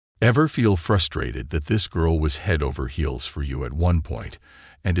Ever feel frustrated that this girl was head over heels for you at one point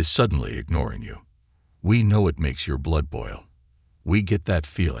and is suddenly ignoring you? We know it makes your blood boil. We get that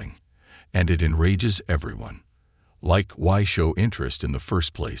feeling, and it enrages everyone. Like, why show interest in the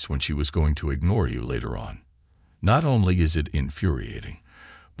first place when she was going to ignore you later on? Not only is it infuriating,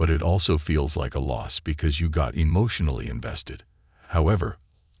 but it also feels like a loss because you got emotionally invested. However,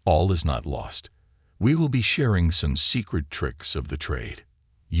 all is not lost. We will be sharing some secret tricks of the trade.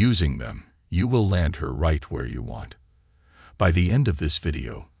 Using them, you will land her right where you want. By the end of this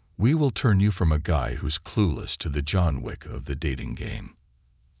video, we will turn you from a guy who's clueless to the John Wick of the dating game.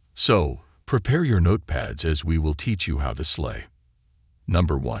 So, prepare your notepads as we will teach you how to slay.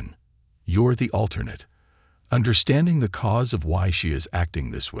 Number 1. You're the alternate. Understanding the cause of why she is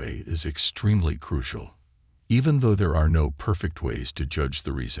acting this way is extremely crucial. Even though there are no perfect ways to judge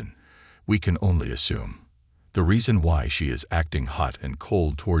the reason, we can only assume. The reason why she is acting hot and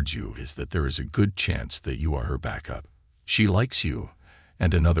cold towards you is that there is a good chance that you are her backup. She likes you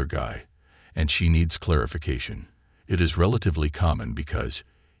and another guy, and she needs clarification. It is relatively common because,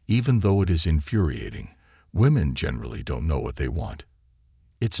 even though it is infuriating, women generally don't know what they want.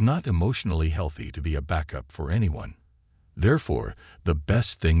 It's not emotionally healthy to be a backup for anyone. Therefore, the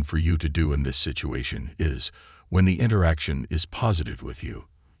best thing for you to do in this situation is, when the interaction is positive with you,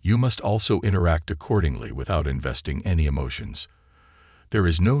 you must also interact accordingly without investing any emotions. There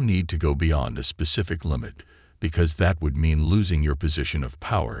is no need to go beyond a specific limit, because that would mean losing your position of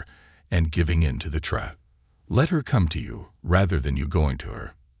power and giving in to the trap. Let her come to you rather than you going to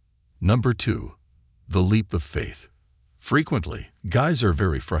her. Number 2. The leap of faith. Frequently, guys are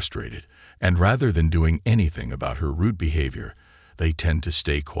very frustrated, and rather than doing anything about her rude behavior, they tend to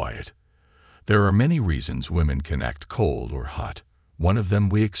stay quiet. There are many reasons women can act cold or hot. One of them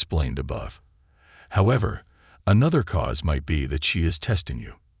we explained above. However, another cause might be that she is testing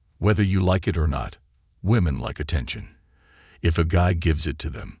you. Whether you like it or not, women like attention. If a guy gives it to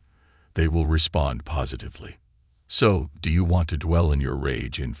them, they will respond positively. So, do you want to dwell in your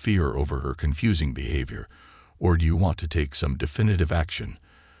rage and fear over her confusing behavior, or do you want to take some definitive action,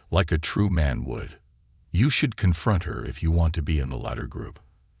 like a true man would? You should confront her if you want to be in the latter group.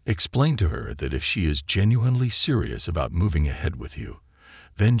 Explain to her that if she is genuinely serious about moving ahead with you,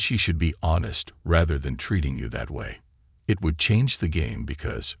 then she should be honest rather than treating you that way. It would change the game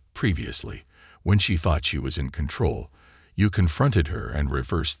because, previously, when she thought she was in control, you confronted her and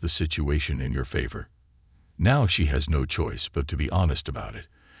reversed the situation in your favor. Now she has no choice but to be honest about it,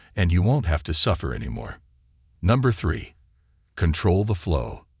 and you won't have to suffer anymore. Number 3. Control the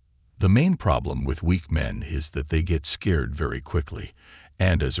flow. The main problem with weak men is that they get scared very quickly,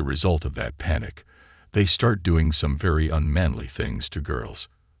 and as a result of that panic, they start doing some very unmanly things to girls.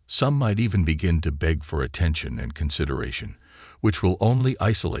 Some might even begin to beg for attention and consideration, which will only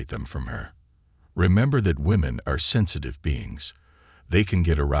isolate them from her. Remember that women are sensitive beings. They can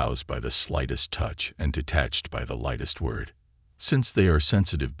get aroused by the slightest touch and detached by the lightest word. Since they are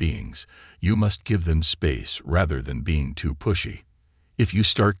sensitive beings, you must give them space rather than being too pushy. If you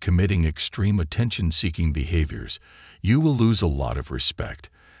start committing extreme attention-seeking behaviors, you will lose a lot of respect,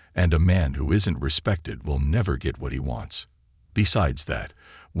 and a man who isn't respected will never get what he wants. Besides that,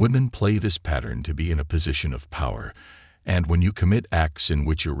 women play this pattern to be in a position of power, and when you commit acts in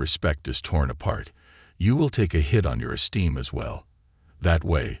which your respect is torn apart, you will take a hit on your esteem as well. That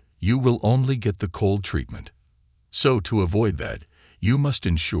way, you will only get the cold treatment. So to avoid that, you must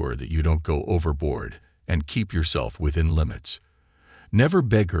ensure that you don't go overboard and keep yourself within limits. Never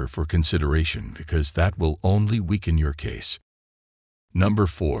beg her for consideration because that will only weaken your case. Number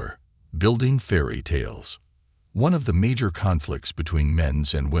 4. Building fairy tales. One of the major conflicts between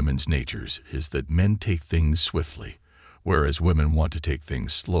men's and women's natures is that men take things swiftly, whereas women want to take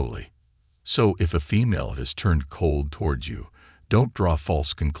things slowly. So if a female has turned cold towards you, don't draw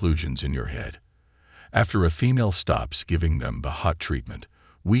false conclusions in your head. After a female stops giving them the hot treatment,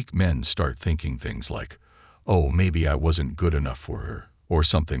 weak men start thinking things like, "Oh, maybe I wasn't good enough for her," or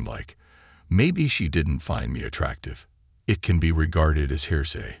something like, "Maybe she didn't find me attractive." It can be regarded as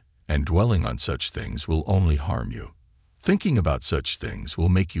hearsay, and dwelling on such things will only harm you. Thinking about such things will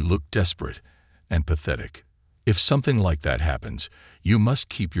make you look desperate and pathetic. If something like that happens, you must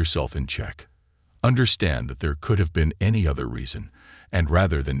keep yourself in check. Understand that there could have been any other reason, and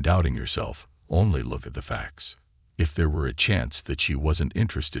rather than doubting yourself, only look at the facts. If there were a chance that she wasn't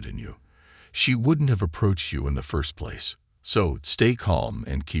interested in you, she wouldn't have approached you in the first place. So stay calm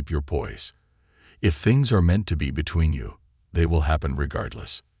and keep your poise. If things are meant to be between you, they will happen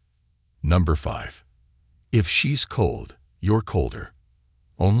regardless. Number 5. If she's cold, you're colder.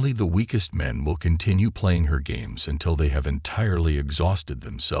 Only the weakest men will continue playing her games until they have entirely exhausted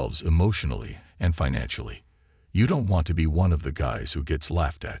themselves emotionally and financially. You don't want to be one of the guys who gets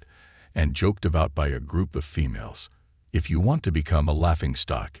laughed at and joked about by a group of females. If you want to become a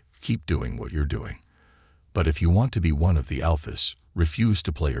laughingstock, keep doing what you're doing. But if you want to be one of the alphas, refuse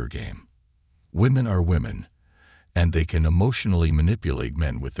to play her game. Women are women, and they can emotionally manipulate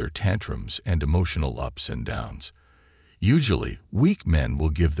men with their tantrums and emotional ups and downs. Usually, weak men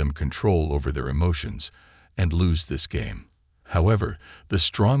will give them control over their emotions and lose this game. However, the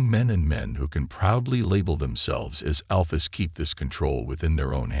strong men and men who can proudly label themselves as alphas keep this control within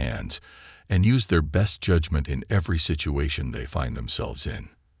their own hands and use their best judgment in every situation they find themselves in.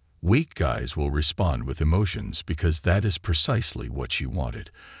 Weak guys will respond with emotions because that is precisely what she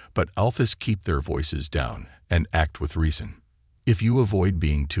wanted, but alphas keep their voices down and act with reason. If you avoid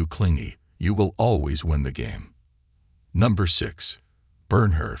being too clingy, you will always win the game. Number 6.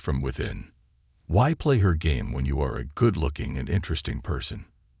 Burn her from within. Why play her game when you are a good-looking and interesting person?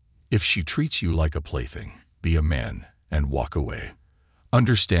 If she treats you like a plaything, be a man and walk away.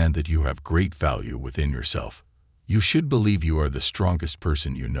 Understand that you have great value within yourself. You should believe you are the strongest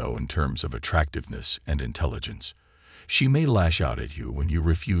person you know in terms of attractiveness and intelligence. She may lash out at you when you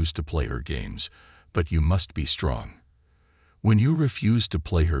refuse to play her games, but you must be strong. When you refuse to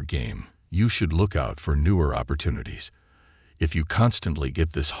play her game, you should look out for newer opportunities. If you constantly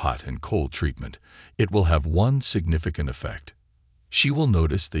get this hot and cold treatment, it will have one significant effect. She will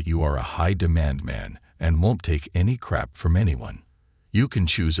notice that you are a high-demand man and won't take any crap from anyone. You can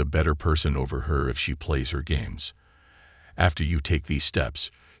choose a better person over her if she plays her games. After you take these steps,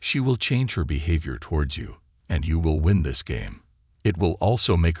 she will change her behavior towards you, and you will win this game. It will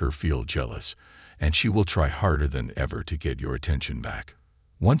also make her feel jealous, and she will try harder than ever to get your attention back.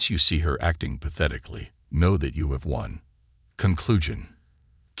 Once you see her acting pathetically, know that you have won. Conclusion.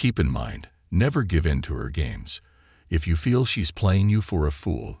 Keep in mind, never give in to her games. If you feel she's playing you for a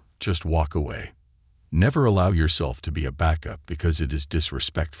fool, just walk away. Never allow yourself to be a backup because it is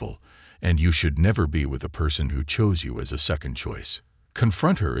disrespectful, and you should never be with a person who chose you as a second choice.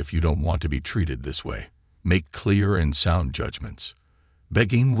 Confront her if you don't want to be treated this way. Make clear and sound judgments.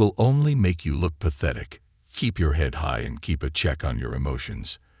 Begging will only make you look pathetic. Keep your head high and keep a check on your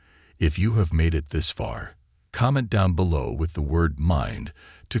emotions. If you have made it this far, comment down below with the word mind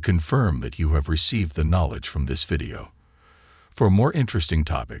to confirm that you have received the knowledge from this video. For more interesting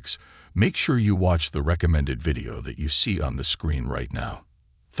topics, make sure you watch the recommended video that you see on the screen right now.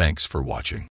 Thanks for watching.